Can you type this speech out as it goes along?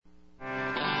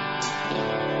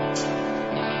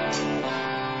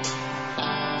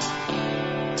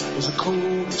There's a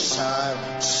code of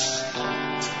silence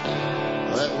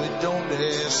that we don't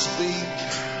dare speak.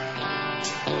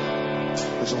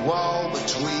 There's a wall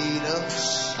between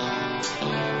us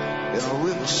and a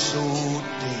river so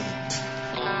deep.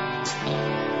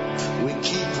 We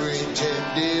keep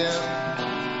pretending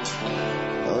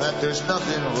that there's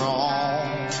nothing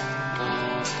wrong.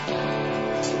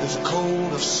 There's a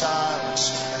code of silence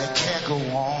and it can't go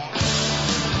on.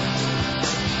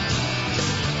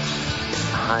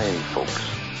 Hi folks,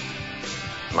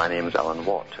 my name is Alan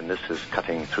Watt and this is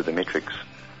Cutting Through the Matrix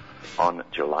on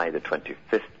July the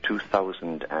 25th,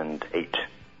 2008.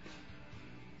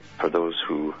 For those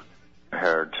who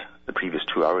heard the previous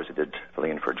 2 hours I did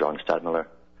filling in for John Stadmiller,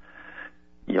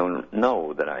 you'll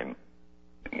know that I'm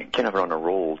kind of on a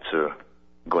roll to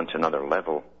go into another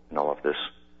level in all of this.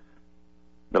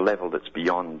 The level that's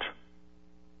beyond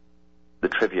the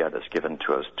trivia that's given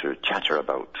to us to chatter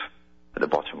about at the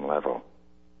bottom level.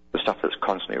 The stuff that's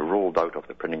constantly rolled out of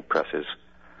the printing presses,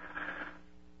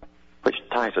 which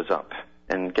ties us up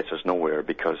and gets us nowhere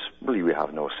because really we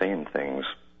have no say in things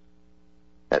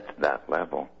at that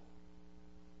level.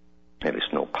 At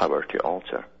least no power to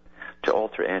alter. To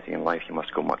alter anything in life, you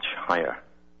must go much higher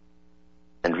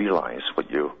and realize what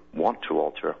you want to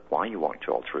alter, why you want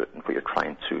to alter it, and what you're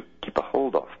trying to keep a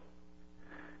hold of.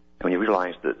 And when you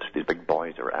realize that these big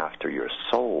boys are after your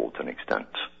soul to an extent,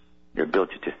 your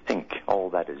ability to think,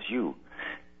 all that is you,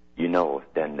 you know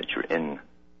then that you're in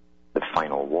the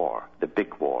final war, the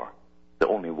big war, the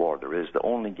only war there is, the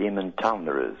only game in town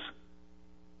there is.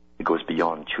 It goes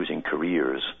beyond choosing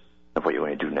careers of what you're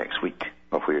going to do next week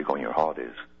or where you're going your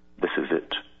holidays. This is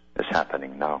it. It's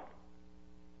happening now.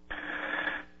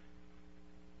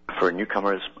 For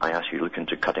newcomers, I ask you to look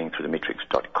into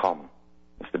cuttingthroughthematrix.com.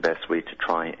 It's the best way to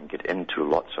try and get into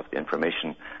lots of the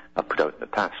information I've put out in the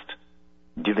past,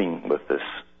 dealing with this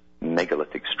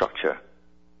megalithic structure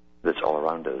that's all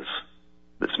around us,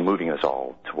 that's moving us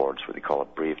all towards what they call a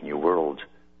brave new world,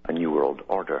 a new world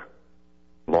order,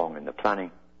 long in the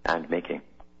planning and making.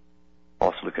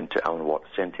 Also look into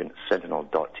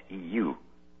alanwattsentinel.eu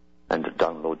and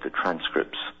download the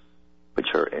transcripts,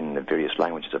 which are in the various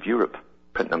languages of Europe.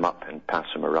 Print them up and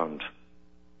pass them around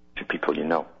to people you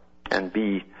know. And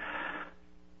be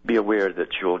aware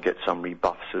that you'll get some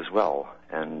rebuffs as well,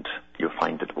 and you'll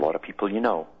find that a lot of people you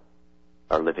know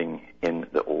are living in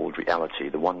the old reality,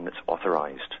 the one that's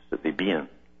authorized that they be in.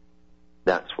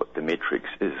 That's what the Matrix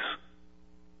is.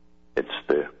 It's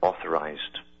the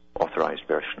authorized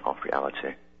version of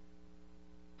reality.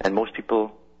 And most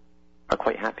people are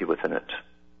quite happy within it,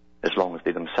 as long as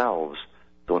they themselves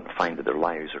don't find that their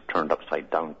lives are turned upside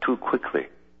down too quickly.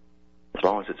 As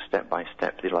long as it's step by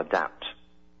step, they'll adapt.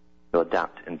 They'll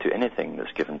adapt into anything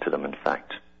that's given to them, in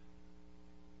fact.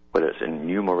 Whether it's in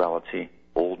new morality,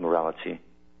 old morality,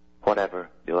 whatever,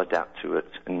 they'll adapt to it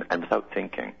and without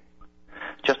thinking.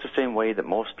 Just the same way that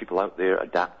most people out there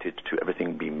adapted to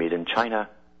everything being made in China,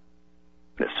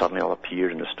 and it suddenly all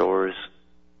appeared in the stores,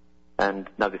 and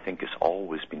now they think it's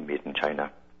always been made in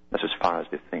China. That's as far as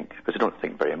they think, because they don't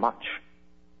think very much.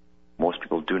 Most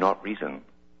people do not reason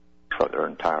throughout their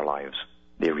entire lives.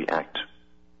 They react.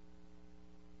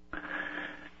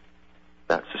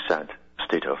 That's the sad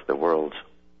state of the world.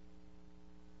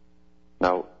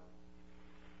 Now,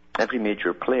 every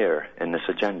major player in this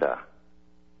agenda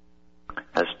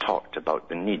has talked about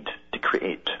the need to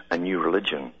create a new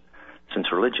religion,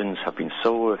 since religions have been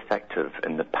so effective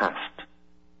in the past,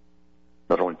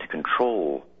 not only to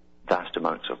control vast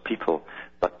amounts of people,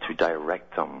 but to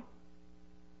direct them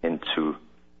into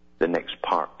the next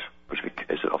part, which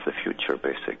is of the future,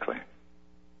 basically.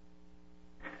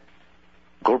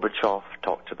 Gorbachev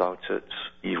talked about it.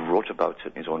 He wrote about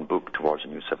it in his own book, Towards a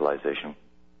New Civilization,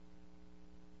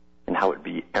 and how it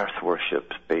be earth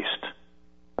worship based,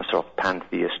 a sort of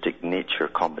pantheistic nature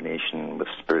combination with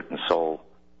spirit and soul.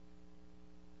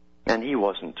 And he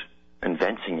wasn't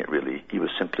inventing it, really. He was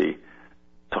simply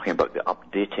talking about the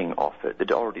updating of it.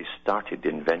 They'd already started the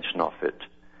invention of it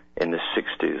in the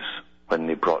 60s when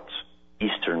they brought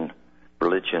Eastern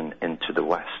religion into the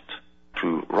West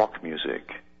through rock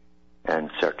music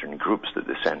and certain groups that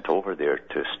they sent over there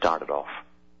to start it off.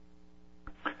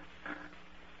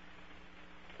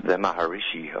 The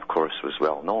Maharishi, of course, was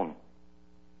well known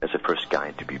as the first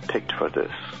guy to be picked for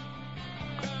this,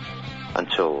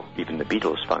 until even the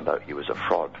Beatles found out he was a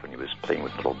fraud when he was playing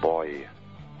with a little boy,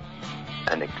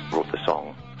 and they wrote the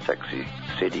song Sexy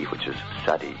Sadie, which is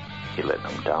Sadie, he let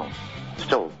them down.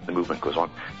 Still, the movement goes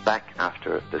on. Back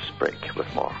after this break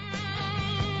with more.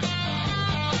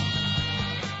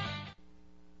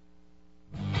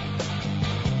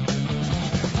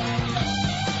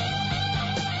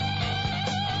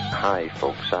 Hi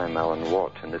folks, I'm Alan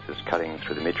Watt and this is Cutting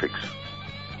Through the Matrix.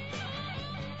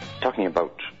 Talking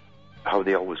about how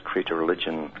they always create a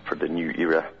religion for the new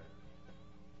era.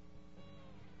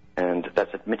 And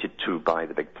that's admitted to by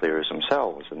the big players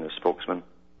themselves and the spokesmen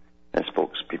and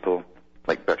spokespeople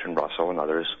like Bertrand Russell and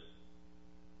others.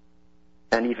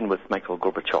 And even with Mikhail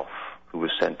Gorbachev, who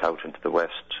was sent out into the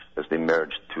West as they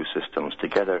merged two systems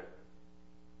together.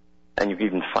 And you can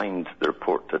even find the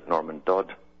report that Norman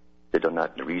Dodd did on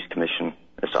that in the Rees Commission.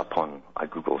 It's up on a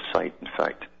Google site, in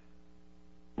fact,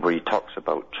 where he talks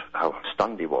about how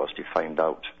stunned he was to find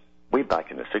out, way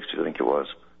back in the 60s, I think it was,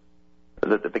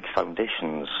 that the big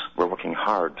foundations were working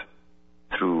hard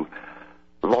through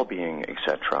lobbying,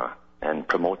 etc., and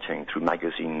promoting through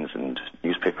magazines and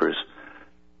newspapers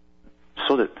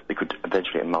so that they could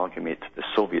eventually amalgamate the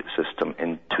Soviet system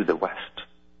into the West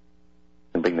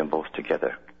and bring them both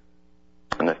together.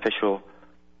 An official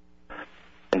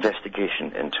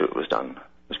investigation into it was done.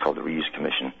 It was called the Rees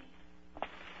Commission.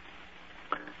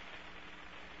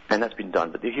 And that's been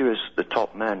done. But here is the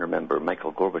top man, remember,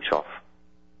 Mikhail Gorbachev,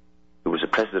 who was the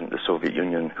president of the Soviet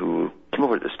Union, who came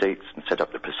over to the States and set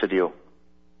up the Presidio.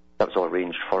 That was all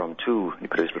arranged for him too. He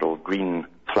put his little green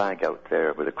flag out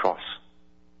there with a cross,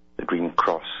 the green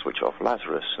cross, which of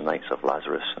Lazarus, the Knights of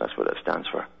Lazarus, that's what that stands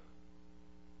for.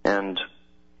 And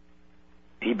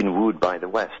he'd been wooed by the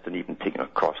West and even taken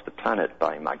across the planet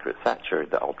by Margaret Thatcher,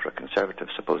 the ultra-conservative,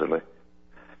 supposedly.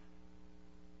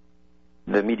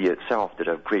 The media itself did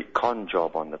a great con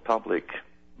job on the public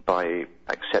by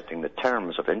accepting the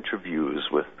terms of interviews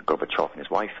with Gorbachev and his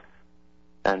wife,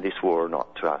 and they swore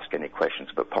not to ask any questions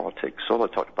about politics. All they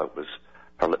talked about was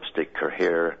her lipstick, her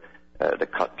hair, the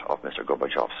cut of Mr.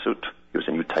 Gorbachev's suit. He was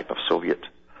a new type of Soviet,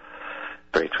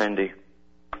 very trendy.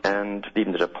 And they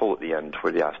even did a poll at the end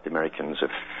where they asked the Americans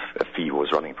if he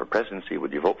was running for presidency,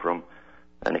 would you vote for him?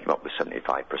 And they came up with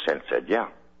 75% said, yeah,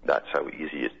 that's how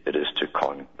easy it is to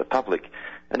con the public.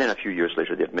 And then a few years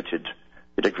later they admitted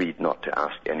they'd agreed not to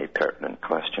ask any pertinent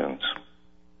questions.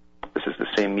 This is the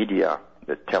same media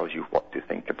that tells you what to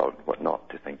think about, what not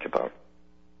to think about.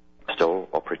 Still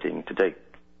operating today.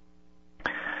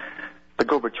 But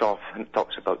Gorbachev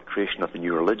talks about the creation of the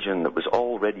new religion that was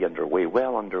already underway,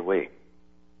 well underway.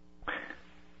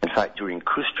 In fact, during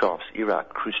Khrushchev's era,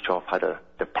 Khrushchev had a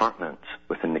department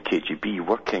within the KGB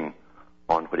working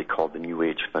on what he called the New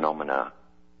Age phenomena,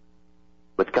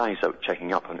 with guys out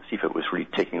checking up on it, see if it was really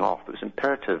taking off. It was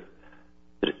imperative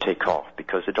that it take off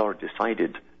because they'd already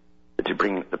decided that to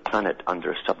bring the planet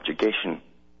under subjugation,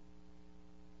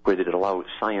 where they'd allow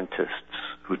scientists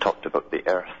who talked about the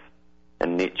earth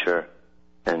and nature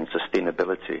and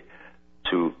sustainability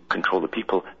to control the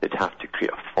people, they'd have to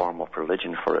create a form of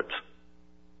religion for it.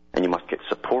 And you must get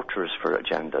supporters for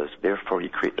agendas. Therefore, you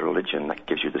create the religion that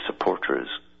gives you the supporters.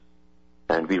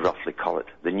 And we roughly call it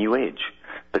the New Age.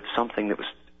 But something that was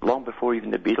long before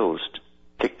even the Beatles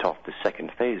kicked off the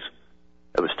second phase.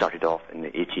 It was started off in the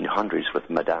 1800s with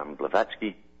Madame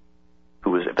Blavatsky,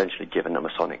 who was eventually given a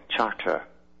Masonic charter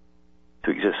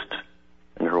to exist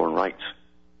in her own rights,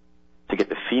 to get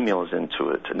the females into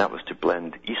it. And that was to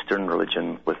blend Eastern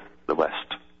religion with the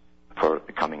West for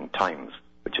the coming times,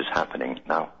 which is happening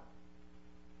now.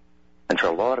 And for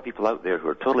a lot of people out there who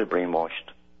are totally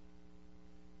brainwashed,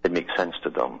 it makes sense to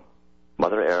them.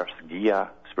 Mother Earth, Gaia,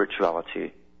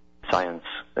 spirituality, science,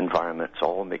 environment, it's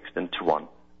all mixed into one,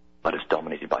 but it's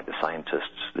dominated by the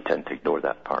scientists. They tend to ignore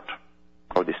that part.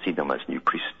 Or they see them as new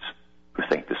priests who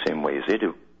think the same way as they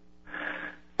do.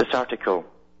 This article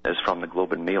is from the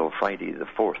Globe and Mail, Friday the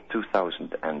 4th,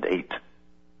 2008.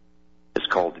 It's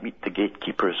called Meet the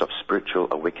Gatekeepers of Spiritual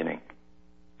Awakening.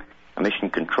 A mission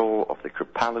control of the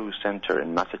Kripalu Center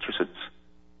in Massachusetts.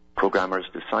 Programmers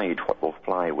decide what will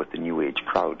fly with the New Age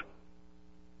crowd.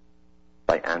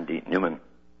 By Andy Newman.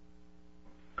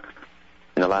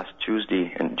 In the last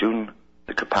Tuesday in June,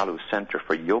 the Kripalu Center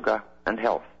for Yoga and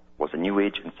Health was a New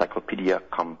Age encyclopedia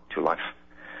come to life.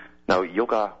 Now,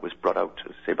 yoga was brought out,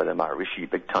 say, by the Maharishi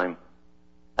big time,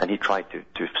 and he tried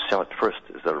to sell it first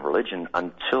as a religion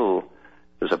until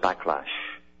there was a backlash.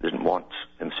 They didn't want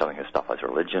him selling his stuff as a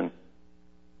religion.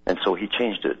 And so he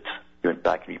changed it. He went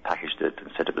back and repackaged it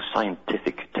and said it was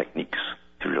scientific techniques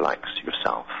to relax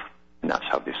yourself. And that's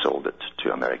how they sold it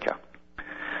to America.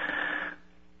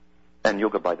 And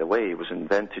yoga, by the way, was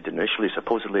invented initially,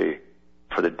 supposedly,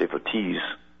 for the devotees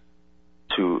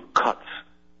to cut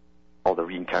all the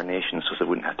reincarnations so they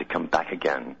wouldn't have to come back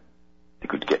again. They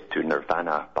could get to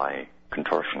nirvana by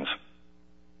contortions.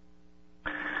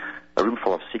 A room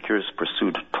full of seekers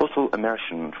pursued total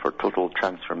immersion for total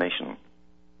transformation.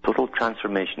 Total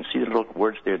transformation. See the little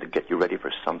words there that get you ready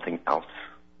for something else.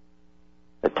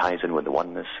 A It ties in with the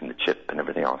oneness and the chip and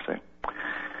everything else.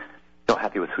 Not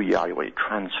happy with who you are, you want to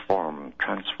transform.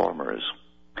 Transformers.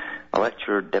 A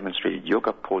lecture demonstrated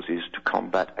yoga poses to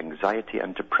combat anxiety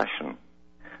and depression.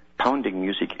 Pounding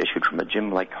music issued from a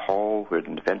gym-like hall where the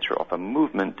inventor of a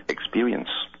movement experience,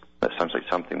 that sounds like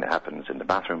something that happens in the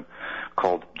bathroom,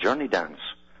 called Journey Dance,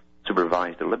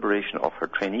 supervised the liberation of her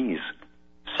trainees'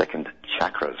 second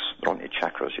chakras. They're only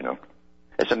chakras, you know.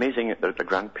 It's amazing that the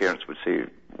grandparents would say,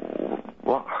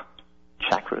 what?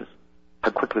 Chakras?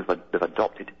 How quickly they've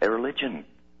adopted a religion.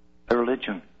 A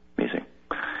religion. Amazing.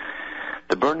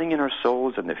 The burning in our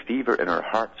souls and the fever in our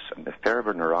hearts and the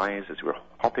fervor in our eyes as we were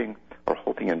hoping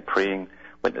and praying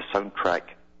went the soundtrack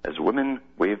as women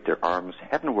waved their arms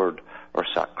heavenward or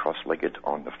sat cross-legged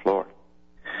on the floor.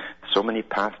 So many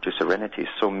paths to serenity,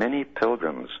 so many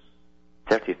pilgrims.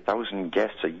 30,000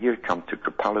 guests a year come to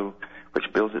Kripalu,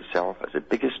 which bills itself as the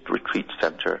biggest retreat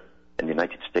center in the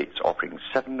United States, offering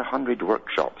 700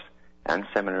 workshops and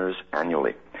seminars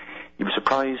annually. You'd be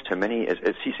surprised how many.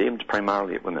 It's aimed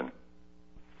primarily at women,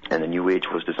 and the New Age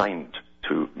was designed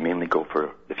to mainly go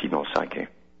for the female psyche.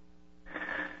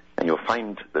 And you'll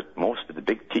find that most of the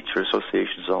big teacher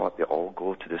associations they all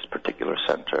go to this particular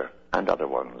center and other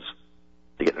ones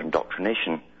to get their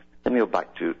indoctrination. Then they go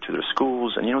back to their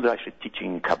schools, and they're actually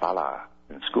teaching Kabbalah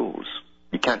in schools.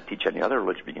 You can't teach any other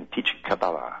religion, but you can teach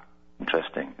Kabbalah.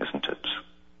 Interesting, isn't it?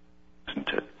 Isn't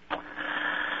it?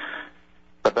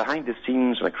 But behind the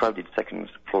scenes in a crowded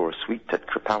second-floor suite at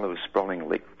Kripalu's sprawling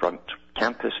lakefront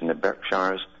campus in the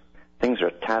Berkshires, things are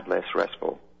a tad less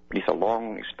restful. Beneath a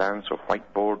long expanse of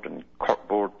whiteboard and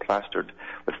corkboard plastered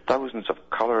with thousands of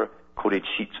color-coded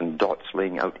sheets and dots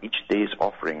laying out each day's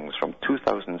offerings from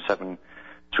 2007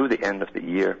 through the end of the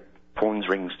year, phones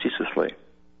ring ceaselessly.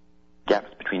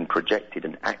 Gaps between projected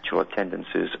and actual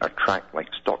attendances are tracked like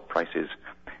stock prices,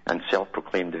 and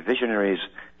self-proclaimed visionaries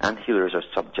and healers are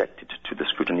subjected to the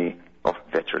scrutiny of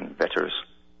veteran vetters.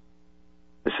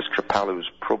 This is Kripalu's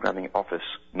programming office,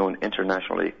 known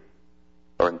internationally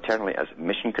or internally as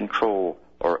Mission Control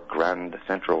or Grand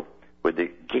Central, where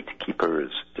the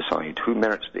gatekeepers decide who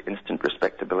merits the instant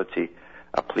respectability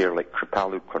a player like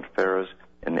Kripalu confers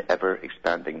in the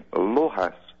ever-expanding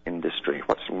LOHAS industry.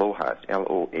 What's LOHAS?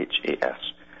 L-O-H-A-S.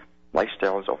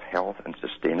 Lifestyles of health and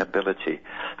sustainability.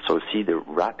 So see, they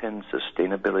wrap in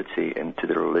sustainability into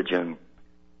the religion,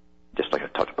 just like I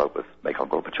talked about with Mikhail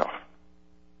Gorbachev.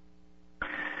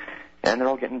 And they're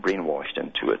all getting brainwashed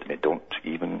into it, and they don't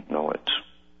even know it.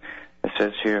 It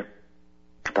says here,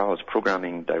 Kripalu's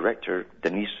programming director,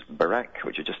 Denise Barak,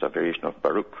 which is just a variation of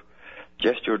Baruch,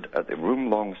 gestured at the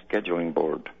room-long scheduling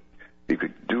board. We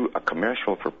could do a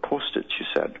commercial for Post-it, she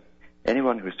said.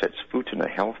 Anyone who sets foot in a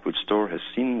health food store has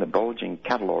seen the bulging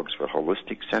catalogs for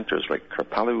holistic centers like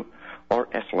Kripalu or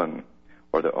Esalen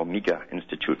or the Omega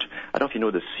Institute. I don't know if you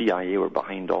know the CIA were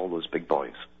behind all those big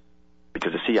boys,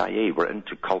 because the CIA were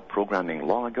into cult programming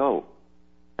long ago,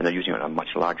 and they're using it on a much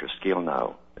larger scale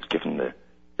now. It's given the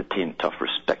taint of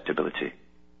respectability.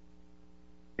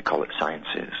 They call it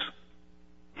sciences.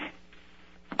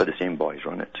 But the same boys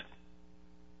run it.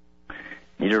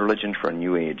 Need a religion for a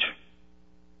new age.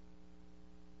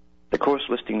 The course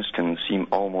listings can seem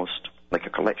almost like a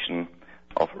collection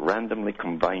of randomly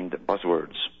combined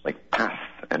buzzwords, like path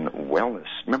and wellness.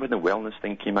 Remember when the wellness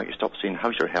thing came out? You stopped saying,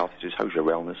 how's your health? You said, how's your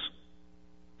wellness?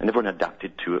 And everyone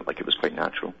adapted to it like it was quite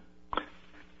natural.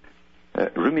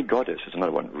 Rumi Goddess is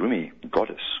another one. Rumi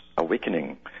Goddess,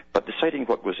 awakening. But deciding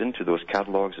what goes into those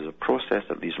catalogs is a process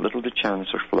that leaves little to chance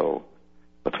or flow.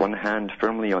 With one hand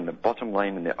firmly on the bottom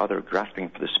line and the other grasping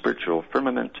for the spiritual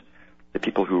firmament, the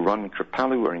people who run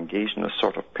Kripalu are engaged in a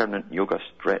sort of permanent yoga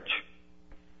stretch.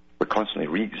 We're constantly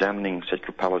re-examining, said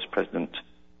Kripalu's president,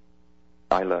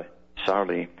 Ayla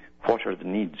Sarli, what are the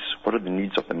needs? What are the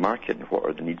needs of the market and what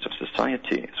are the needs of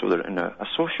society? So they're in a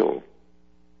social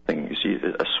thing, you see,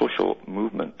 a social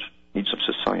movement, needs of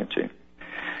society.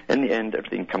 In the end,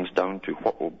 everything comes down to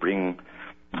what will bring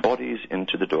bodies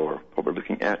into the door. What we're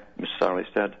looking at, Ms. Sarli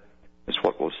said, is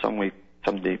what will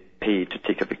someday pay to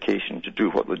take a vacation, to do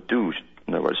what they'll do.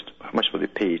 In other words, how much will they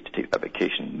pay to take a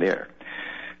vacation there?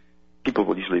 People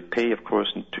will usually pay, of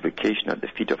course, to vacation at the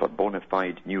feet of a bona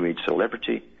fide New Age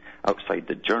celebrity. Outside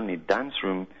the Journey dance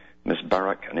room, Ms.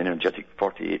 Barak, an energetic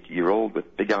 48-year-old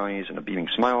with big eyes and a beaming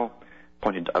smile,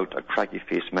 pointed out a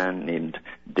craggy-faced man named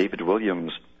David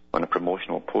Williams on a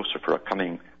promotional poster for a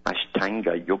coming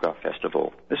Ashtanga Yoga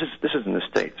Festival. This is in the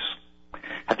States.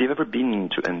 Have you ever been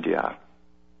to India?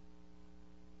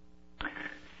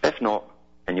 If not,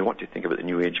 and you want to think about the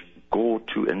New Age, go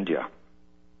to India.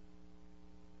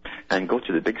 And go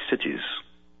to the big cities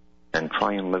and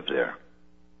try and live there.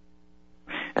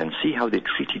 and see how they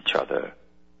treat each other.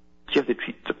 See how they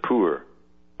treat the poor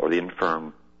or the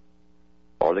infirm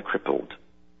or the crippled.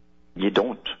 You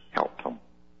don't help them.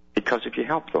 Because if you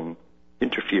help them,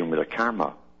 interfering with their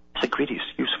karma, it's the great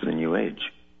excuse for the New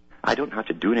Age. I don't have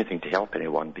to do anything to help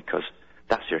anyone because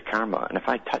that's their karma. And if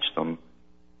I touch them,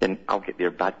 then I'll get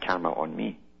their bad karma on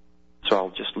me. So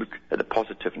I'll just look at the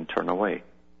positive and turn away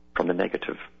from the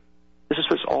negative. This is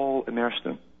what's all immersed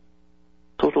in.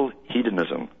 Total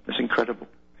hedonism. It's incredible.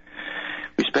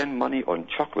 We spend money on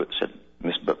chocolate, said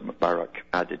Miss Barak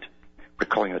added,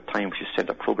 recalling a time she sent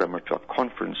a programmer to a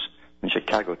conference in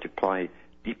Chicago to ply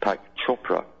Deepak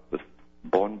Chopra with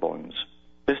bonbons.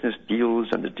 Business deals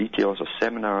and the details of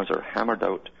seminars are hammered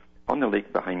out on the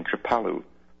lake behind Kripalu.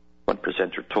 One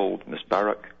presenter told Miss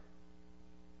Barak,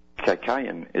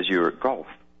 Kakayan is your golf.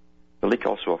 The lake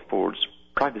also affords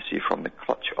privacy from the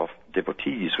clutch of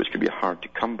devotees, which can be hard to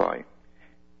come by.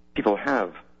 People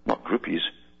have, not groupies,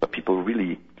 but people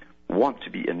really want to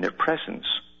be in their presence.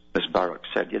 Miss Barak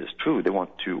said, yes, it's true, they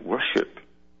want to worship.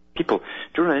 People,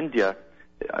 during India,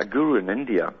 a guru in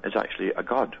India is actually a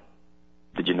god.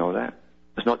 Did you know that?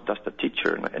 It's not just a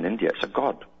teacher in India, it's a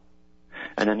god.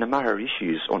 And in the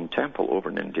Maharishi's own temple over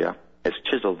in India, it's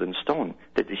chiseled in stone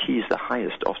that he is the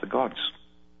highest of the gods.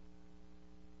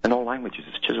 In all languages,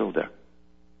 it's chiseled there.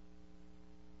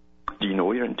 Do you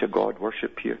know you're into God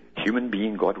worship here? Human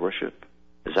being God worship?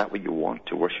 Is that what you want,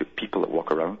 to worship people that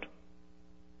walk around?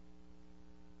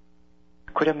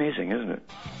 Quite amazing, isn't it?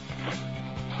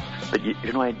 But you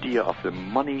have no idea of the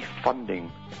money,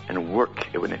 funding, and work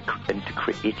it went into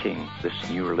creating this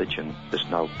new religion that's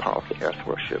now part of the earth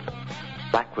worship.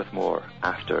 Back with more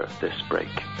after this break.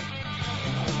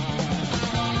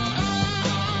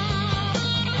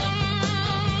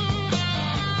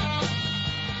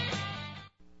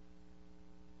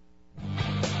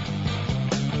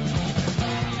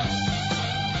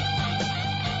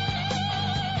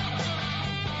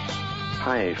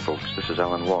 Hi folks, this is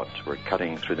Alan Watt. We're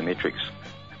cutting through the matrix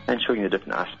and showing you the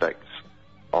different aspects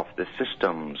of the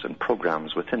systems and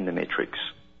programs within the matrix.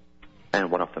 And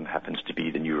one of them happens to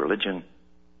be the new religion,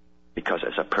 because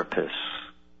it's a purpose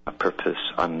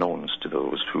unknown to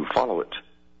those who follow it.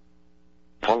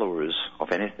 Followers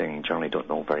of anything generally don't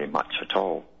know very much at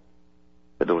all,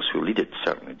 but those who lead it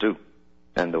certainly do,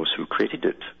 and those who created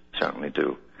it certainly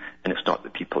do. And it's not the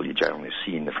people you generally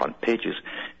see in the front pages.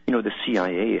 You know, the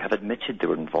CIA have admitted they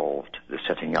were involved in the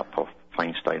setting up of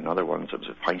Feinstein and other ones. It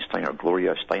was Feinstein or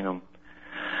Gloria Steinem.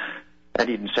 And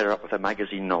even set her up with a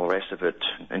magazine and all the rest of it.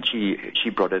 And she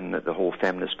brought in the whole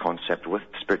feminist concept with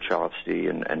spirituality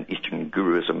and Eastern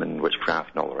Guruism and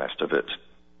witchcraft and all the rest of it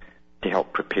to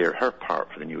help prepare her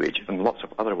part for the New Age. And lots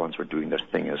of other ones were doing their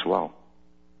thing as well.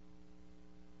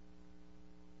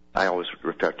 I always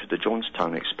refer to the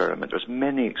Jonestown experiment. There's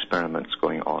many experiments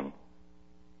going on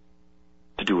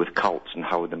to do with cults and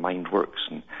how the mind works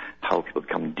and how people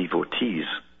become devotees.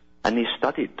 And they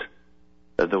studied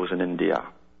those in India.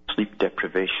 Sleep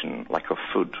deprivation, lack of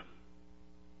food,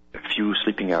 a few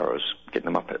sleeping hours, getting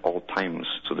them up at all times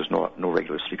so there's no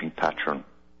regular sleeping pattern.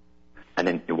 And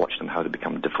then you watch them how they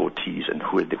become devotees and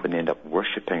who they would end up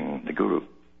worshipping the guru.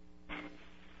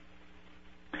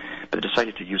 But they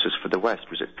decided to use this for the West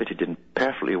because it fitted in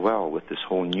perfectly well with this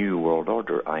whole new world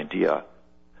order idea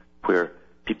where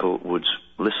people would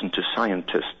listen to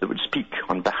scientists that would speak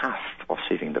on behalf of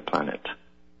saving the planet.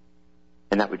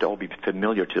 And that would all be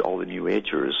familiar to all the New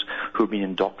Agers who have been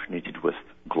indoctrinated with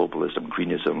globalism,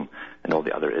 greenism, and all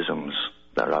the other isms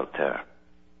that are out there.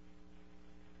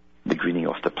 The greening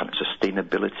of the planet,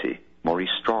 sustainability, Maurice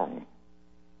Strong.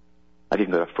 I've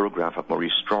even got a photograph of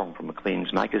Maurice Strong from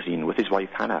Maclean's magazine with his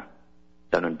wife Hannah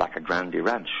down in Baca Grande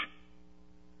Ranch,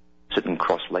 sitting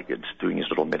cross-legged doing his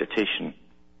little meditation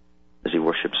as he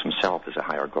worships himself as a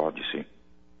higher god, you see.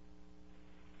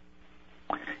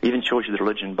 Even shows you the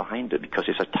religion behind it because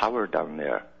there's a tower down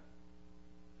there,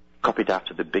 copied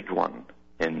after the big one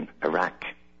in Iraq.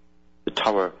 The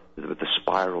tower with the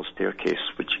spiral staircase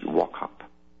which you walk up.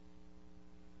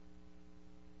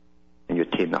 And you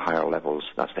attain the higher levels.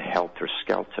 That's the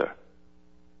helter-skelter.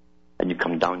 And you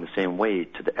come down the same way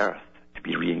to the earth to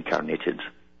be reincarnated.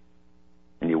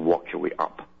 And you walk your way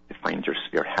up to find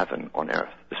your heaven on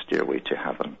earth, the stairway to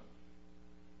heaven.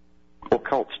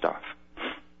 Occult stuff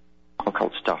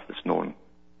that's known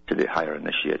to the higher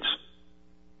initiates.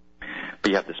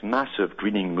 But you have this massive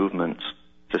greening movement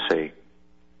to say,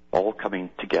 all coming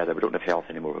together, we don't have health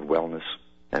anymore with wellness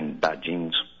and bad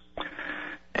genes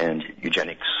and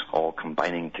eugenics all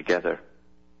combining together.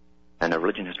 And a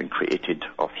religion has been created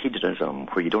of hedonism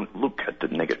where you don't look at the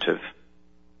negative,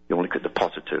 you only look at the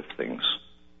positive things.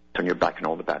 Turn your back on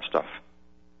all the bad stuff.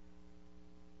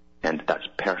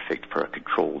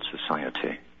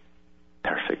 society.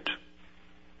 Perfect.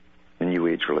 The New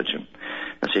Age religion.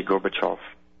 And say Gorbachev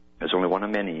is only one of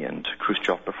many, and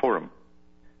Khrushchev before him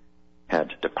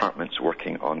had departments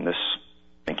working on this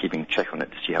and keeping check on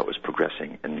it to see how it was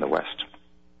progressing in the West.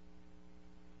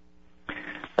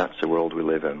 That's the world we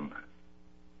live in,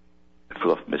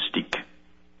 full of mystique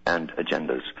and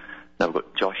agendas. Now we've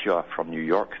got Joshua from New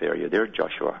York there. You there,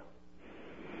 Joshua?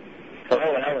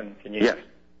 Hello, Alan. Can you Yes.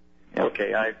 Yeah.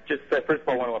 Okay, I just first of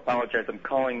all want to apologize. I'm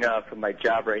calling from my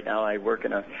job right now. I work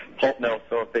in a pulp mill,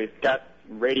 so if they've got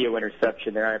radio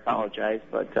interception there, I apologize.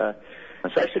 But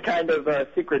it's actually kind of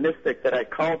synchronistic that I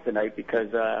called tonight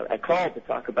because I called to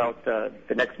talk about The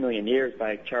Next Million Years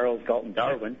by Charles Galton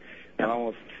Darwin. I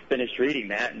almost finished reading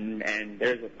that, and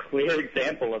there's a clear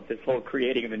example of this whole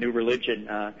creating of a new religion.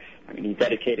 I mean, he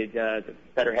dedicated the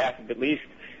better half of at least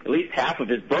half of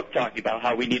his book talking about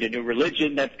how we need a new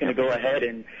religion that's going to go ahead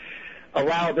and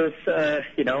allow this,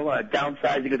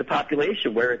 downsizing of the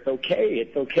population where it's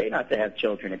okay not to have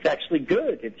children. It's actually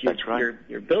good. That's right.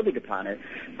 You're building upon it.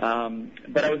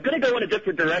 But I was going to go in a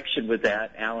different direction with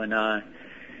that, Alan.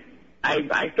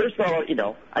 I first of all,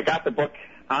 I got the book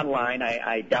online.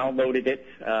 I downloaded it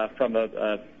from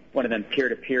one of them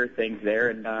peer-to-peer things there,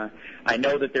 and I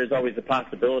know that there's always the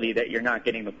possibility that you're not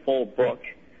getting the full book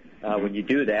when you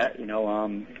do that,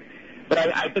 But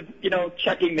I've been,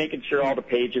 checking, making sure all the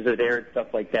pages are there and stuff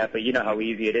like that. But you know how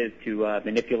easy it is to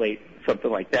manipulate something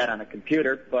like that on a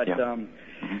computer. But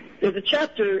there's a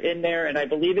chapter in there, and I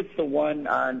believe it's the one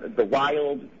on the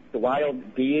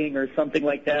wild being or something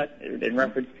like that in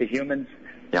reference to humans.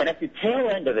 Yeah. And at the tail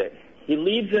end of it, he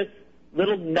leaves this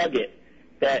little nugget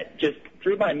that just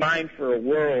threw my mind for a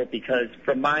whirl because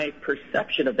from my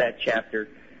perception of that chapter,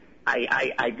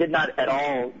 I did not at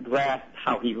all grasp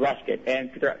how he left it. And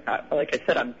like I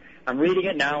said, I'm reading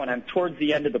it now, and I'm towards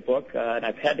the end of the book, and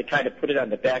I've had to kind of put it on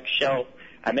the back shelf.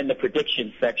 I'm in the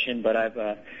prediction section, but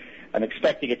I'm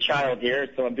expecting a child here,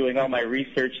 so I'm doing all my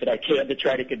research that I can to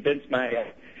try to convince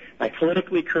my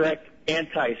politically correct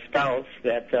anti-spouse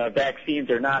that vaccines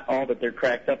are not all that they're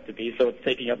cracked up to be, so it's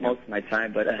taking up most of my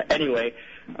time. But anyway,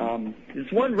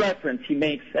 there's one reference he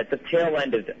makes at the tail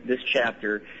end of this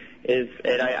chapter is,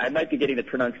 and I might be getting the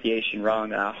pronunciation wrong,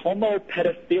 homo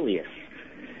pedophilius.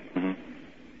 Mm-hmm.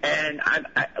 And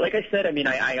like I said,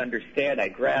 I understand, I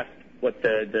grasp what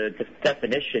the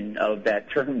definition of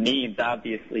that term means,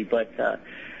 obviously, but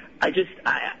I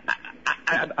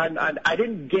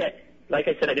didn't get, like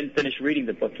I said, I didn't finish reading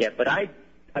the book yet, but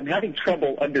I'm having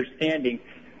trouble understanding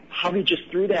how he just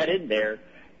threw that in there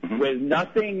with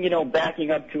nothing,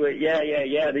 backing up to it.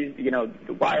 Yeah, these,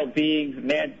 the wild beings,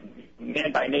 man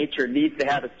by nature needs to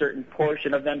have a certain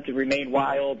portion of them to remain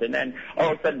wild, and then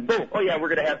all of a sudden, boom, we're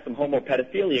going to have some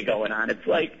homopedophilia going on. It's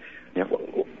like,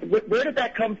 where did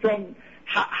that come from?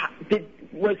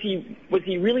 Was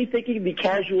he really thinking the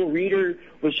casual reader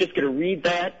was just going to read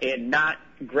that and not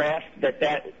grasp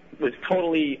that was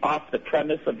totally off the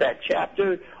premise of that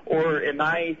chapter, or am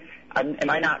I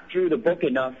not through the book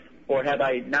enough, or have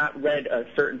I not read a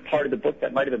certain part of the book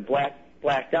that might have been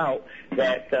blacked out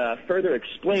that further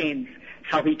explains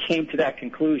how he came to that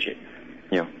conclusion?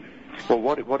 Yeah. Well,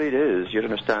 what it is, you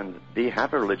understand, they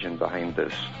have a religion behind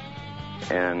this,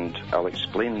 and I'll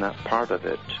explain that part of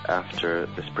it after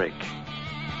this break.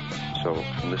 So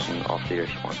listen off the air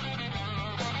if you want.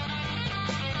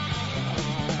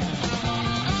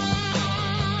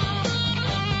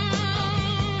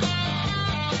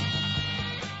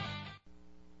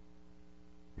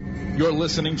 You're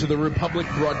listening to the Republic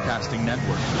Broadcasting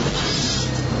Network,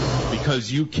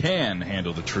 because you can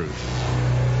handle the truth.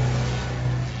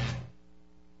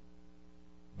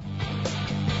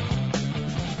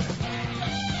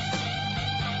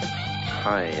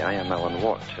 Hi, I am Alan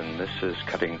Watt, and this is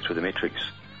Cutting Through the Matrix.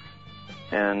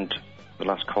 And the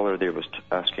last caller there was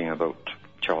asking about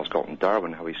Charles Galton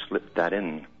Darwin, how he slipped that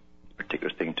in, a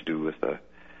particular thing to do with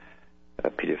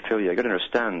pedophilia. You've got to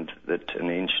understand that in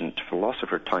ancient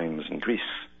philosopher times in Greece,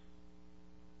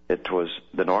 it was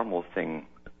the normal thing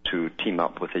to team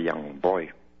up with a young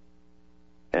boy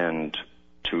and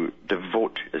to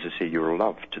devote, as I say, your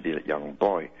love to the young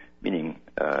boy, meaning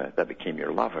that became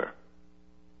your lover.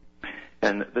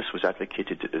 And this was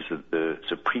advocated as the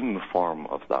supreme form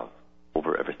of love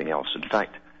over everything else. In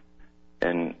fact,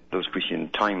 in those Grecian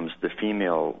times, the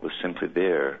female was simply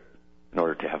there in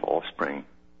order to have offspring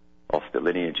of the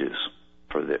lineages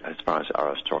as far as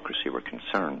aristocracy were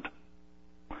concerned.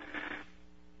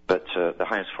 But the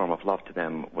highest form of love to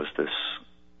them was this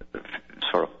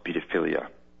sort of pedophilia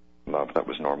love. That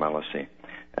was normalcy.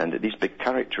 And these big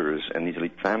characters and these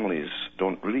elite families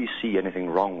don't really see anything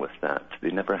wrong with that.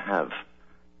 They never have.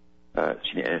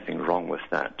 seen anything wrong with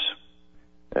that.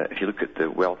 If you look at the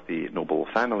wealthy, noble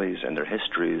families and their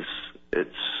histories,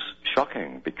 it's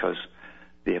shocking because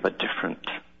they have a different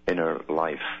inner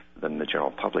life than the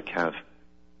general public have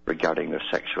regarding their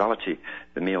sexuality.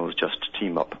 The males just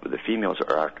team up with the females,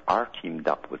 or are teamed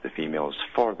up with the females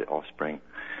for the offspring.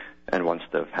 And once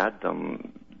they've had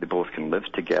them, they both can live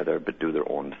together but do their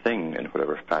own thing in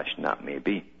whatever fashion that may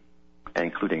be,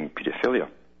 including pedophilia.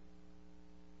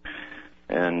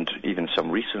 And even some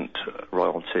recent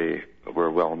royalty were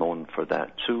well known for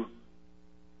that too.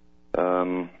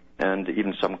 And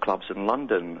even some clubs in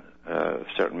London,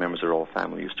 certain members of the royal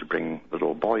family used to bring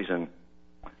little boys in.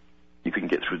 You couldn't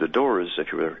get through the doors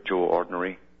if you were Joe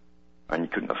Ordinary, and you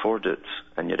couldn't afford it,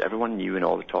 and yet everyone knew, and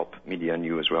all the top media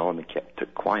knew as well, and they kept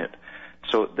it quiet.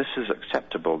 So this is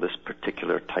acceptable, this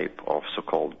particular type of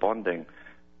so-called bonding,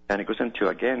 and it goes into,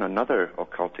 again, another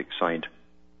occultic side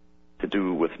to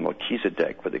do with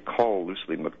Melchizedek, what they call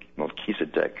loosely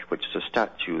Melchizedek, which is a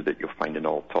statue that you'll find in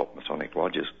all top Masonic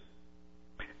lodges.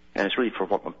 And it's really for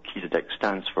what Melchizedek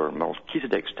stands for.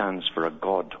 Melchizedek stands for a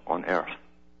god on earth.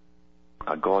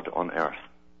 A god on earth.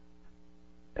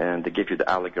 And they give you the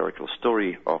allegorical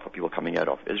story of people coming out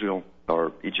of Israel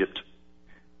or Egypt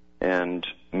and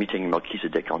meeting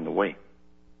Melchizedek on the way.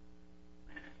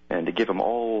 And they give him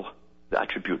all the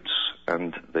attributes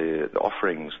and the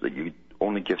offerings that you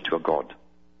only give to a god.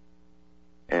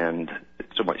 And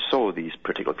so much so, these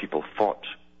particular people fought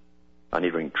a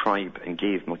neighboring tribe and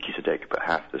gave Melchizedek about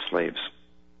half the slaves.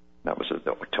 That was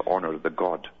to honor the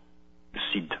god, the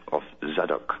seed of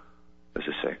Zadok, as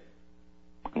they say,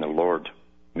 and the Lord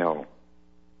Mel.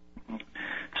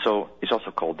 So he's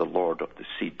also called the Lord of the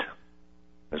Seed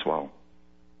as well.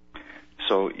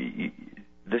 So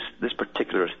this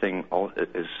particular thing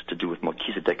is to do with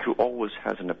Melchizedek, who always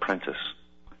has an apprentice.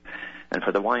 And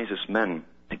for the wisest men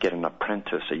to get an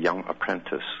apprentice, a young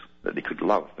apprentice that they could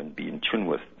love and be in tune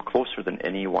with, closer than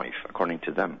any wife, according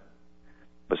to them,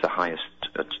 was the highest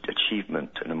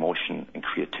achievement in emotion and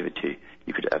creativity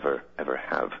you could ever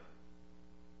have.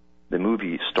 The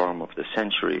movie Storm of the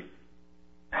Century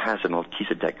has a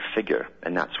Melchizedek figure,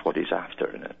 and that's what he's after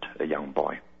in it, a young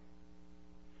boy.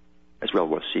 It's well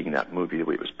worth seeing that movie, the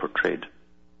way it was portrayed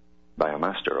by a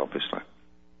master, obviously.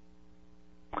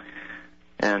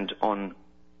 And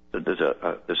there's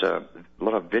a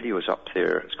lot of videos up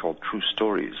there. It's called True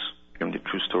Stories. You can do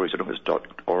True Stories. I don't know if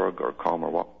it's .org or .com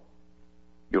or what.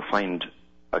 You'll find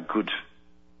a good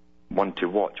one to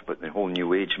watch, but the whole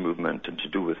New Age movement and to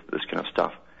do with this kind of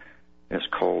stuff. And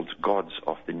it's called Gods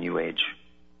of the New Age.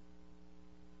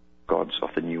 Gods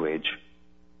of the New Age.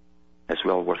 It's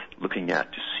well worth looking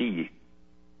at to see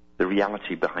the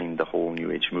reality behind the whole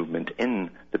New Age movement in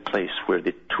the place where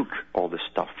they took all this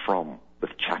stuff from,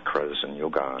 with chakras and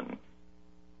yoga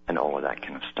and all of that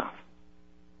kind of stuff.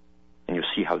 And you'll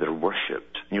see how they're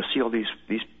worshipped. And you'll see all these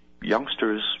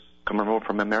youngsters coming over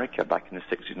from America back in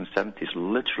the 60s and 70s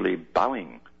literally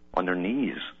bowing on their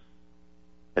knees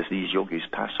as these yogis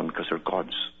pass them because they're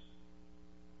gods.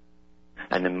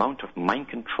 And the amount of mind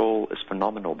control is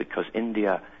phenomenal because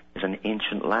India is an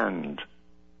ancient land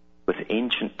with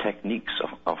ancient techniques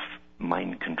of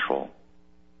mind control.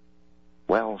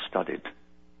 Well studied.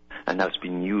 And that's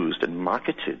been used and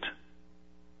marketed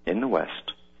in the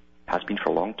West, has been for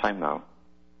a long time now,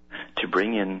 to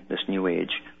bring in this New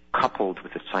Age coupled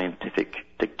with a scientific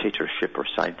dictatorship or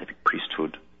scientific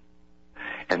priesthood.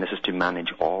 And this is to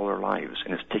manage all our lives.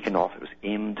 And it's taken off. It was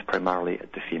aimed primarily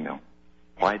at the female.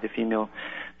 Why the female?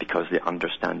 Because they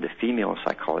understand the female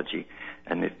psychology,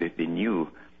 and they knew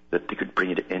that they could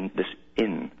bring it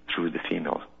in through the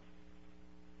female.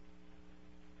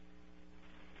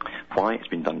 Why? It's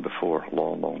been done before, a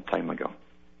long, long time ago.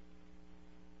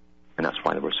 And that's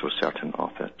why they were so certain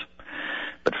of it.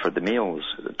 But for the males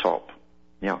at the top,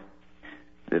 yeah,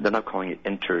 they're now calling it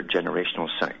intergenerational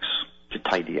sex to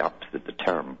tidy up the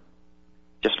term.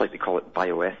 Just like they call it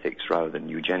bioethics rather than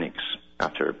eugenics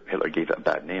after Hitler gave it a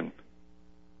bad name.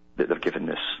 That they've given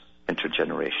this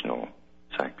intergenerational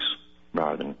sex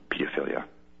rather than pedophilia.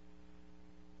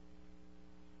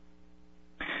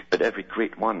 But every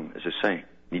great one, as I say,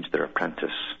 needs their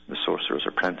apprentice, the sorcerer's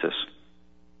apprentice.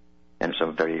 And it's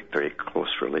a very, very close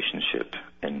relationship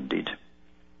indeed.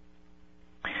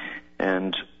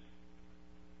 And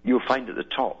you'll find at the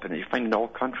top, and you find in all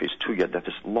countries too, you have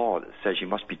this law that says you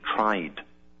must be tried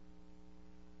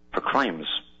for crimes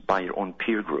by your own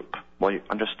peer group. Well, you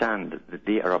understand that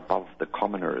they are above the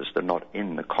commoners. They're not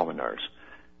in the commoners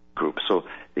group. So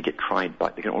they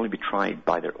can only be tried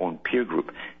by their own peer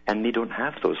group. And they don't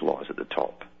have those laws at the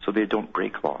top. So they don't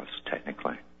break laws,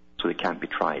 technically. So they can't be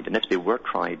tried. And if they were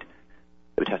tried,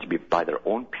 would have to be by their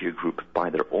own peer group,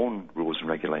 by their own rules and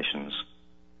regulations.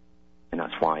 And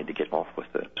that's why they get off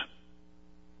with it.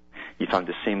 You found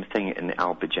the same thing in the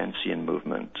Albigensian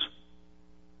movement,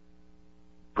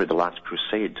 where the last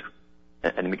crusade,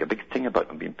 and they make a big thing about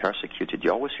them being persecuted.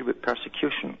 You always hear about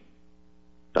persecution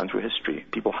down through history.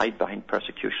 People hide behind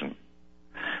persecution.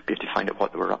 But you have to find out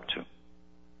what they were up to.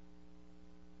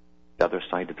 The other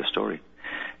side of the story.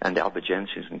 And the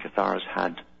Albigensians and Cathars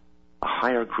had a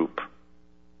higher group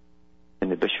in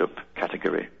the bishop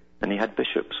category. And they had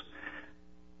bishops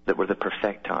that were the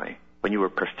perfecti. When you were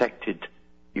perfected,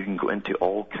 you can go into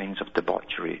all kinds of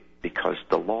debauchery because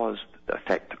the laws that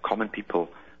affect the common people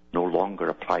no longer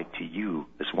apply to you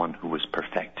as one who was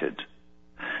perfected.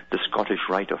 The Scottish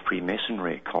rite of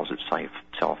Freemasonry calls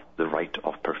itself the rite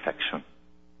of perfection.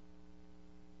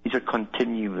 These are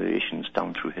continuations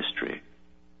down through history.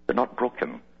 They're not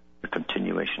broken, they're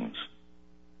continuations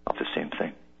of the same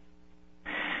thing.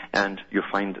 And you'll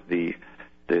find these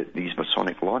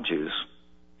Masonic lodges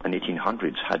in the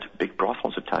 1800s had big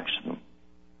brothels attached to them.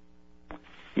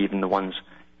 Even the ones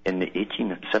in the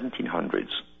 1700s,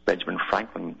 Benjamin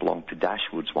Franklin belonged to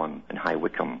Dashwood's one in High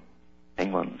Wycombe,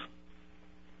 England.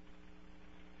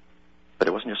 But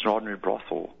it wasn't just an ordinary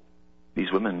brothel.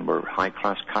 These women were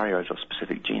high-class carriers of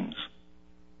specific genes.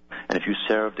 And if you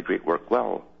served the great work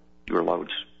well, you were allowed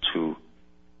to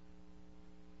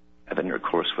have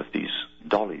intercourse with these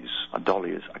dollies. A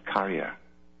dolly is a carrier.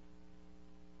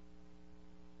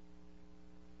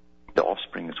 The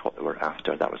offspring is what they were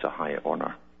after. That was a high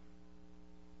honor.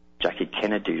 Jackie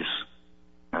Kennedy's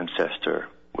ancestor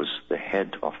was the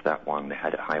head of that one they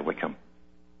had at High Wycombe.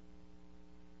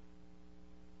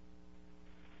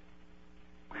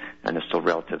 And there's still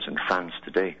relatives in France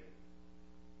today.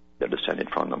 They're descended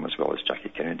from them as well as Jackie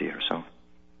Kennedy herself.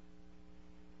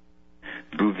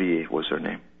 Bouvier was her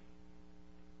name.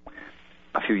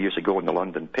 A few years ago in the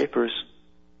London papers,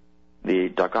 they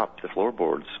dug up the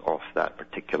floorboards of that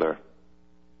particular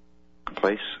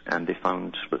place and they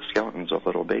found skeletons of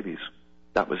little babies.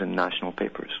 That was in national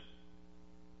papers.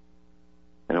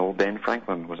 And old Ben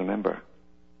Franklin was a member.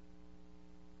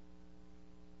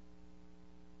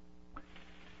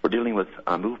 We're dealing with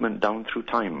a movement down through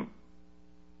time.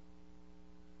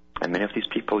 And many of these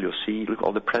people you'll see, look at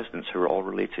all the presidents who are all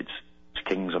related to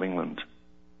kings of England.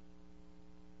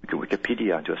 Look at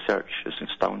Wikipedia, do a search, it's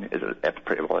astounding,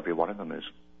 pretty well every one of them is.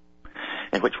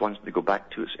 And which ones do they go back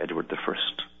to? It's Edward I,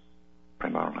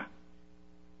 primarily.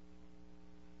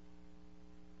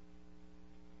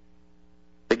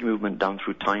 Big movement down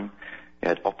through time. It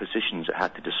had oppositions it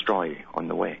had to destroy on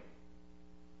the way.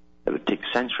 It would take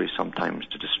centuries sometimes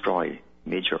to destroy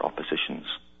major oppositions.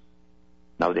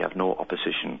 Now they have no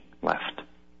opposition left.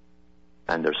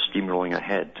 And they're steamrolling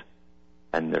ahead.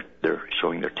 And they're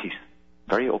showing their teeth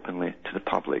very openly to the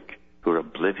public who are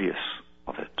oblivious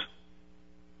of it.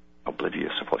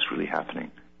 Oblivious of what's really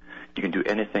happening. You can do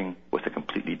anything with a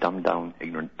completely dumbed down,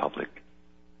 ignorant public.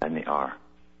 And they are.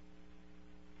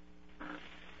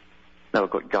 Now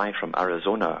I've got Guy from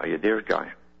Arizona. Are you there,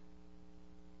 Guy?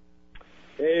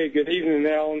 Hey, good evening,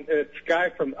 Alan. It's Guy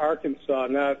from Arkansas,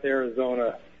 not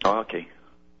Arizona. Oh, okay.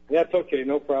 That's okay,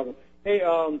 no problem. Hey,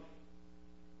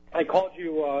 I called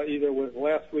you either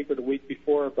last week or the week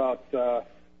before about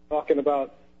talking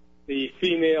about the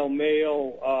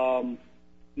female-male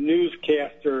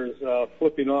newscasters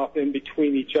flipping off in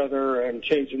between each other and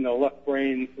changing the left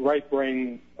brain, right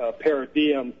brain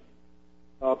paradigm.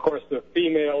 Of course, the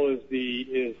female is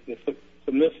the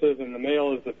submissive and the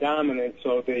male is the dominant,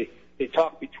 so they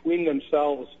talk between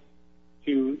themselves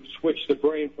to switch the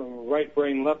brain from right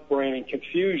brain, left brain, and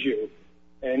confuse you.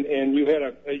 And you had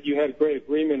a great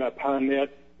agreement upon that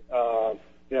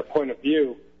point of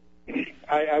view.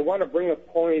 I want to bring a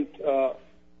point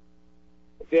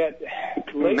that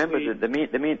remember the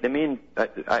main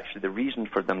actually the reason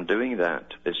for them doing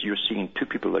that is you're seeing two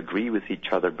people agree with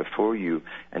each other before you,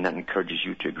 and that encourages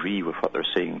you to agree with what they're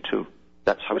saying too.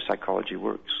 That's how psychology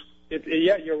works.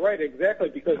 Yeah, you're right, exactly,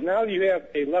 because now you have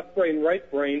a left brain, right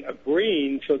brain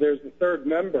agreeing, so there's the third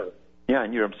member. Yeah,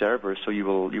 and you're observers, so you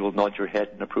will nod your head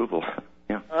in approval.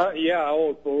 Yeah.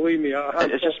 Oh, believe me.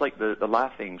 It's just like the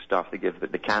laughing stuff they give,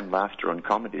 the canned laughter on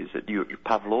comedies. That you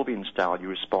Pavlovian style, you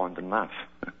respond and laugh.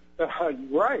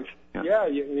 Right. Yeah,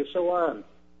 you're so on.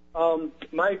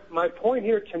 My point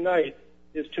here tonight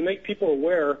is to make people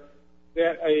aware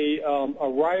that a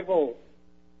rival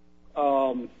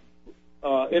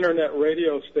internet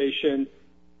radio station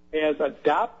has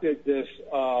adopted this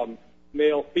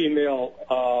male-female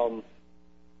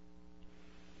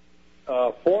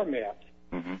format.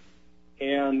 Mm-hmm.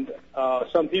 and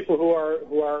some people who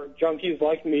are junkies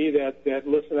like me that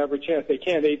listen every chance they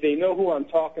can. They know who I'm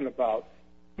talking about,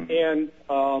 and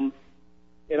I'm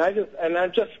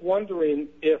just wondering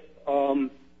if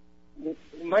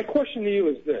my question to you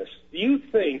is this: do you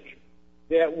think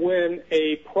that when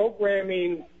a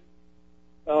programming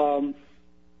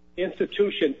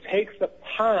institution takes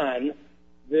upon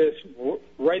this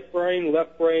right brain,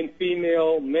 left brain,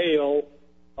 female, male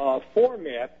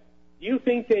format, do you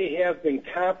think they have been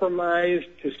compromised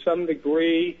to some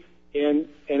degree? And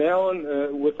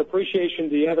Alan, with appreciation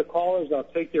to the other callers, I'll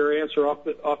take their answer off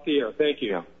the air. Thank you.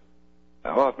 Yeah.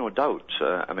 Oh, I've no doubt.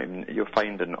 I mean, you'll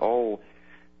find when all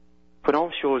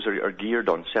shows are geared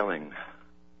on selling,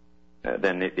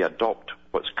 then they adopt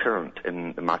what's current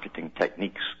in the marketing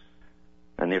techniques,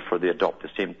 and therefore they adopt the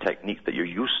same techniques that you're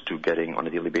used to getting on a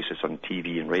daily basis on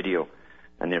TV and radio,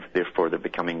 and therefore they're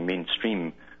becoming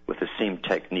mainstream with the same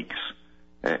techniques,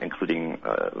 including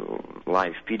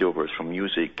live feedovers from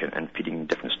music and feeding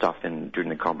different stuff in during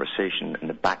the conversation and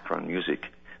the background music,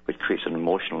 which creates an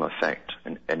emotional effect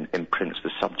and imprints the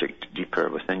subject deeper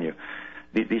within you.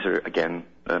 These are, again,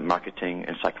 marketing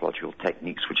and psychological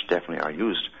techniques which definitely are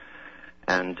used.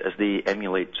 And as they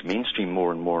emulate mainstream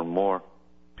more and more and more,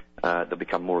 they'll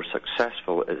become more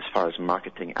successful as far as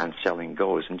marketing and selling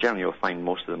goes. And generally you'll find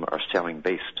most of them are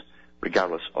selling-based,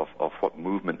 regardless of what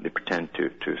movement they pretend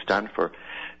to stand for.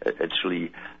 It's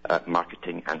really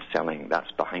marketing and selling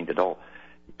that's behind it all.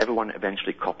 Everyone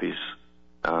eventually copies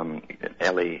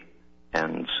LA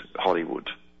and Hollywood.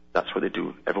 That's what they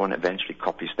do. Everyone eventually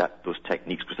copies those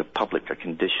techniques because the public are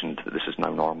conditioned that this is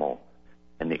now normal,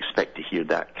 and they expect to hear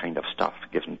that kind of stuff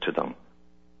given to them.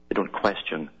 They don't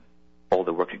question all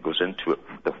the work that goes into it,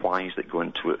 the whys that go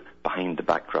into it, behind the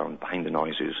background, behind the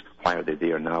noises. Why are they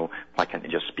there now? Why can't they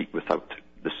just speak without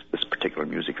this particular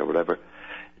music or whatever?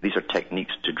 These are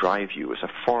techniques to drive you. It's a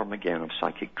form, again, of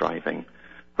psychic driving,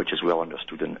 which is well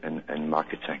understood in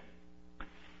marketing.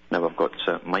 Now I've got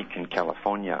Mike in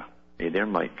California. Hey there,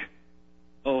 Mike.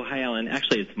 Oh, hi, Alan.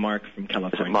 Actually, it's Mark from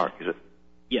California. Is it Mark? Is it?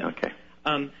 Yeah. Okay.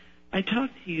 I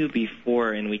talked to you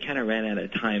before, and we kind of ran out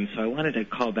of time, so I wanted to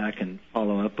call back and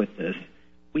follow up with this.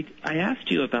 I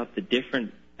asked you about the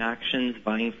different factions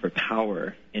vying for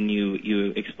power, and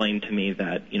you explained to me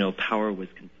that, power was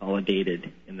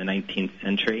consolidated in the 19th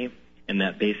century, and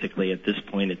that basically at this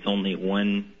point it's only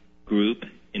one group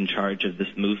in charge of this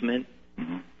movement.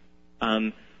 Mm-hmm.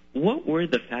 What were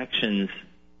the factions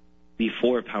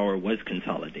before power was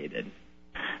consolidated?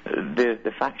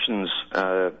 The factions,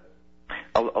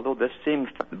 although the same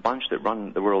bunch that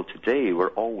run the world today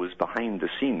were always behind the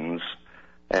scenes,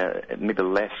 maybe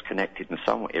less connected in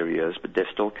some areas, but they're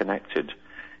still connected.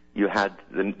 You had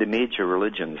the major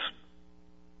religions.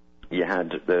 You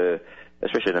had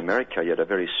especially in America, you had a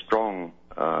very strong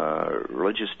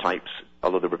religious types,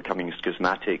 although they were becoming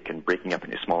schismatic and breaking up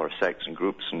into smaller sects and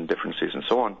groups and differences and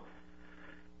so on.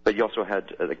 But you also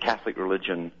had the Catholic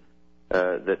religion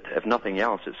that, if nothing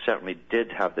else, it certainly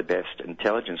did have the best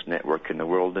intelligence network in the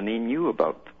world, and they knew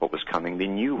about what was coming. They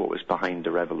knew what was behind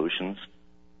the revolutions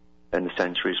in the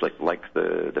centuries, like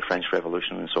the French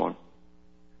Revolution and so on.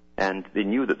 And they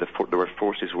knew that there were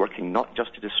forces working not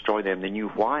just to destroy them, they knew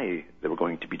why they were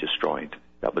going to be destroyed.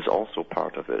 That was also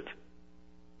part of it.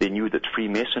 They knew that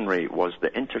Freemasonry was the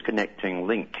interconnecting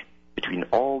link between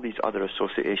all these other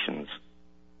associations.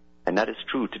 And that is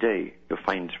true today. You'll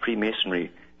find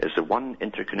Freemasonry is the one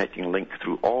interconnecting link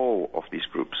through all of these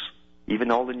groups,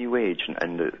 even all the New Age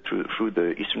and through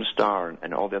the Eastern Star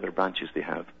and all the other branches they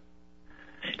have.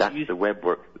 That's the web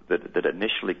work that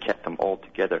initially kept them all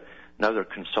together. Now they're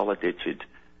consolidated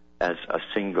as a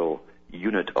single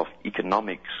unit of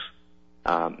economics,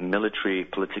 military,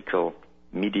 political,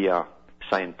 media,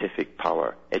 scientific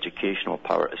power, educational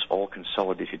power. It's all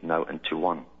consolidated now into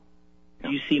one.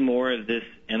 Do you see more of this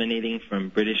emanating from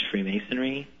British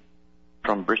Freemasonry?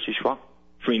 From British what?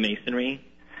 Freemasonry.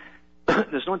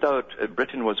 There's no doubt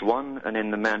Britain was one, and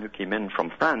then the man who came in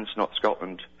from France, not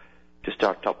Scotland, to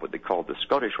start up what they called the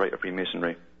Scottish Rite of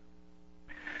Freemasonry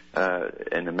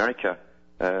in America,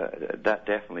 that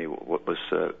definitely was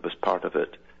part of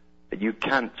it. You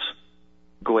can't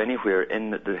go anywhere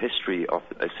in the history of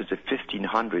since the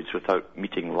 1500s without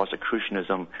meeting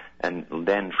Rosicrucianism and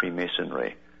then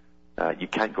Freemasonry. You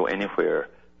can't go anywhere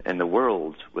in the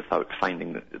world without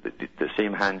finding the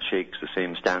same handshakes, the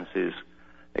same stances,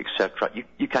 etc.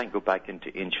 You can't go back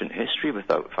into ancient history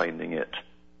without finding it.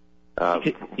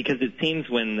 Because it seems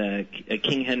when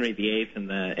King Henry VIII and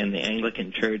the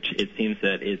Anglican Church, it seems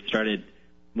that it started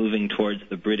moving towards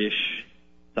the British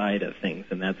side of things,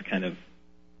 and that's kind of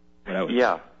what I was...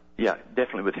 Yeah,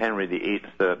 definitely with Henry VIII,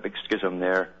 the big schism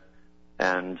there,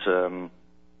 and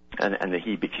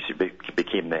he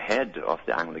became the head of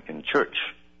the Anglican Church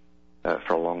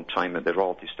for a long time, and the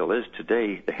royalty still is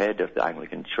today the head of the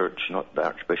Anglican Church, not the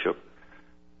Archbishop.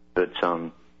 But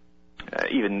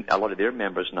even a lot of their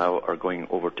members now are going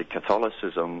over to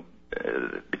Catholicism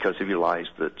because they realize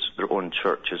that their own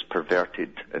church is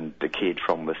perverted and decayed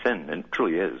from within, and it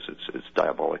truly is. It's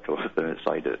diabolical within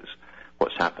inside it.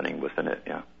 What's happening within it,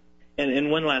 yeah.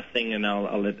 And one last thing, and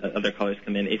I'll let other callers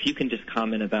come in. If you can just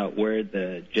comment about where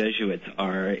the Jesuits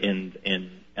are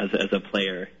as a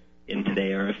player in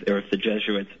today, or if the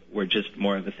Jesuits were just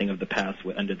more of a thing of the past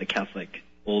under the Catholic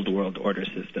Old World Order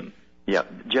system. Yeah,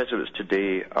 Jesuits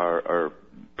today are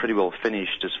pretty well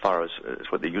finished as far as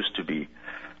what they used to be.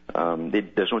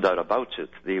 There's no doubt about it.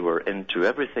 They were into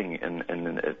everything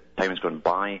in times gone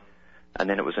by, and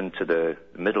then it was into the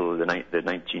middle of the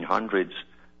 1900s.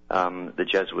 The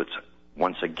Jesuits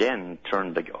once again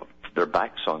turned their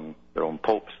backs on their own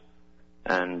popes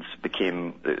and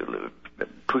became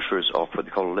pushers of what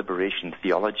they call liberation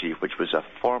theology, which was a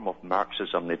form of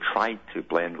Marxism they tried to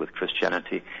blend with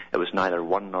Christianity. It was neither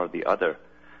one nor the other,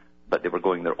 but they were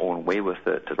going their own way with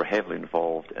it. They were heavily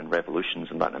involved in revolutions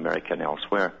in Latin America and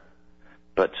elsewhere.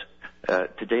 But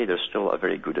today there's still a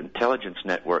very good intelligence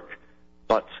network,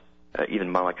 but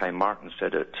even Malachi Martin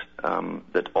said it,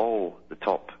 that all the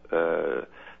top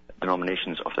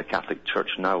denominations of the Catholic Church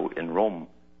now in Rome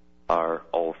are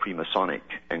all Freemasonic,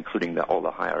 including all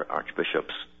the higher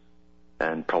archbishops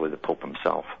and probably the Pope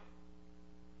himself.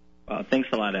 Well, thanks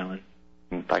a lot, Alan.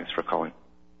 Thanks for calling.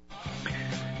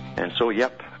 And so,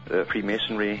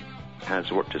 Freemasonry has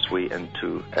worked its way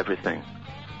into everything.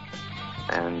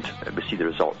 And we see the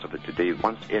results of it today.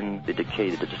 Once in, they decay.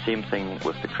 They did the same thing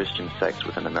with the Christian sects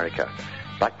within America.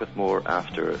 Back with more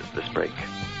after this break.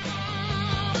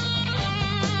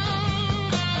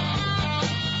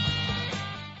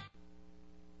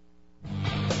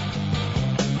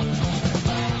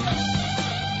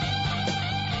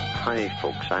 Hi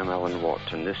folks, I'm Alan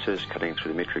Watt, and this is Cutting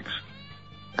Through the Matrix.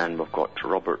 And we've got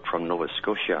Robert from Nova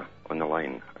Scotia on the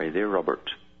line. Are you there, Robert?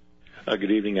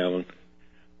 Good evening, Alan.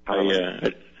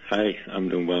 Hi, I'm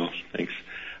doing well, thanks.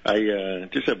 I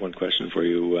just have one question for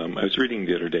you. I was reading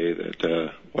the other day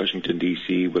that Washington,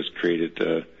 D.C. was created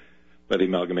by the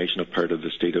amalgamation of part of the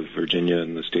state of Virginia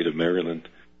and the state of Maryland.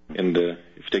 And if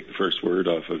you take the first word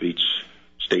off of each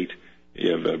state,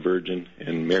 you have Virgin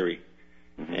and Mary.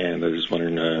 And I was just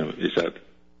wondering,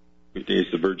 is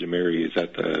the Virgin Mary, is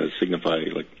that signify,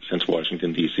 like, since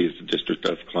Washington, D.C. is the District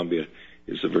of Columbia,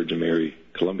 is the Virgin Mary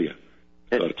Columbia?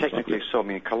 Technically so. I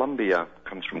mean, Columbia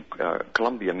comes from,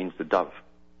 Columbia means the dove.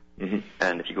 Mm-hmm.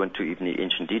 And if you go into even the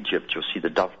ancient Egypt, you'll see the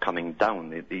dove coming down.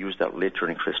 They use that later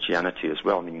in Christianity as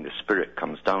well, meaning the spirit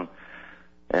comes down.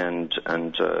 And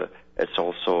it's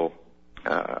also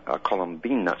a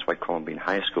Columbine. That's why Columbine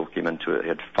High School came into it. It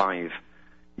had five.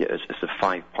 Yeah, it's a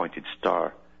five-pointed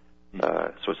star.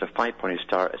 So it's a five-pointed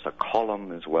star. It's a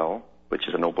column as well, which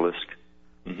is an obelisk.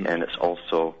 Mm-hmm. And it's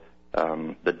also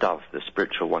the dove, the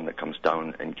spiritual one that comes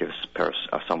down and gives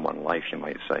someone life, you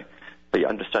might say. But you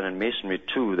understand in Masonry,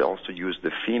 too, they also use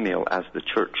the female as the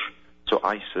church. So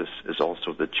Isis is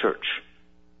also the church.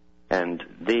 And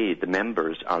the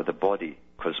members, are the body,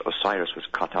 because Osiris was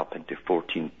cut up into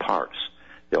 14 parts.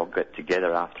 They all get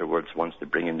together afterwards once they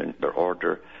bring in their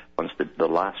order. Once the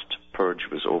last purge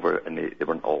was over and they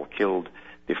weren't all killed,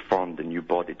 they formed a new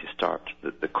body to start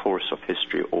the course of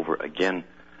history over again.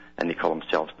 And they call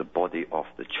themselves the body of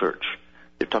the church.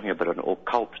 They're talking about an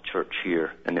occult church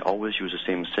here, and they always use the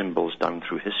same symbols down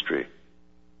through history.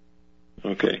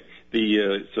 Okay.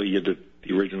 So you had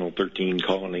the original 13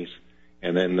 colonies,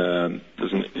 and then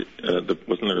wasn't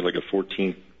there like a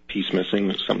 14th piece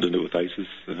missing, something to do with ISIS?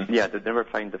 Yeah, they never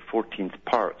find the 14th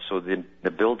part, so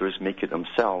the builders make it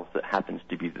themselves. That happens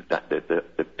to be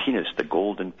the penis, the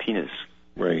golden penis.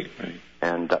 Right.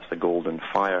 And that's the golden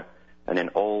fire. And then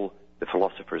all the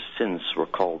philosophers since were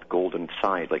called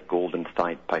golden-thighed, like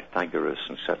golden-thighed Pythagoras,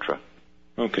 etc.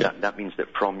 Okay. That means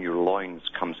that from your loins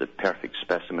comes a perfect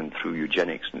specimen through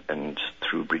eugenics and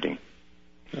through breeding.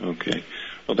 Okay.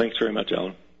 Well, thanks very much,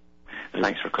 Alan.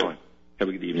 Thanks for calling. Have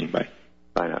a good evening. Bye.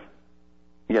 Bye now.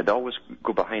 Yeah, they always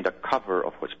go behind a cover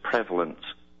of what's prevalent,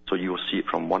 so you'll see it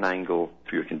from one angle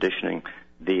through your conditioning.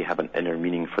 They have an inner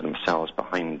meaning for themselves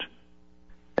behind.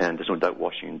 And there's no doubt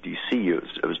Washington, D.C.,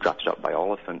 it was drafted up by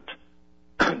Oliphant.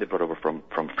 They brought over from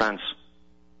France,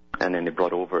 and then they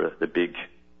brought over the big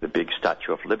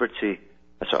Statue of Liberty,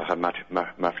 a sort of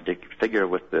hermaphroditic figure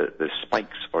with the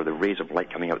spikes or the rays of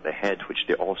light coming out the head, which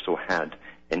they also had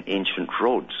in ancient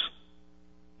roads.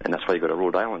 And that's why you got a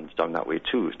Rhode Island down that way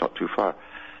too. It's not too far.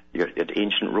 You had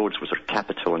ancient roads was their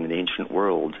capital in the ancient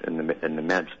world in the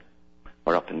Med,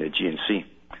 or up in the GNC,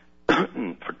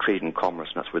 for trade and commerce,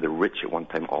 and that's where the rich at one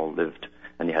time all lived.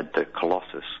 And you had the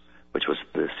Colossus, which was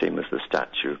the same as the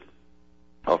Statue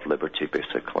of Liberty,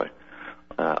 basically.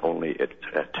 Only it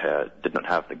did not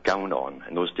have the gown on.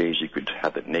 In those days, you could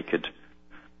have it naked.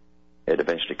 It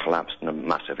eventually collapsed in a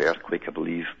massive earthquake, I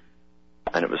believe,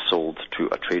 and it was sold to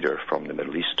a trader from the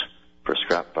Middle East for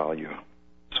scrap value.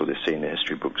 So they say in the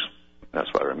history books.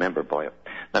 That's what I remember by it.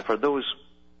 Now, for those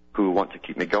who want to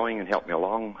keep me going and help me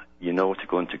along, you know to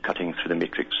go into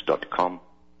cuttingthroughthematrix.com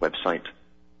website,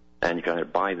 and you can either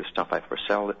buy the stuff I have for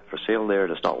sale there.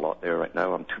 There's not a lot there right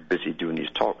now. I'm too busy doing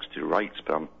these talks to write,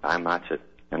 but I'm at it.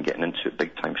 I'm getting into it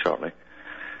big time shortly.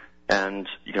 And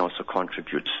you can also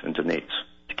contribute and donate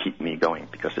to keep me going,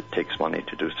 because it takes money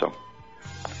to do so.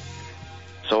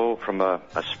 So from a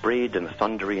sprayed and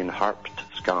thundery and harped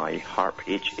sky, harp,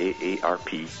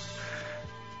 H-A-A-R-P,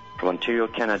 from Ontario,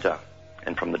 Canada,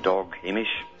 and from the dog,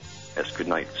 Amish, it's good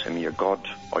night, and may your God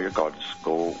or your gods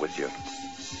go with you.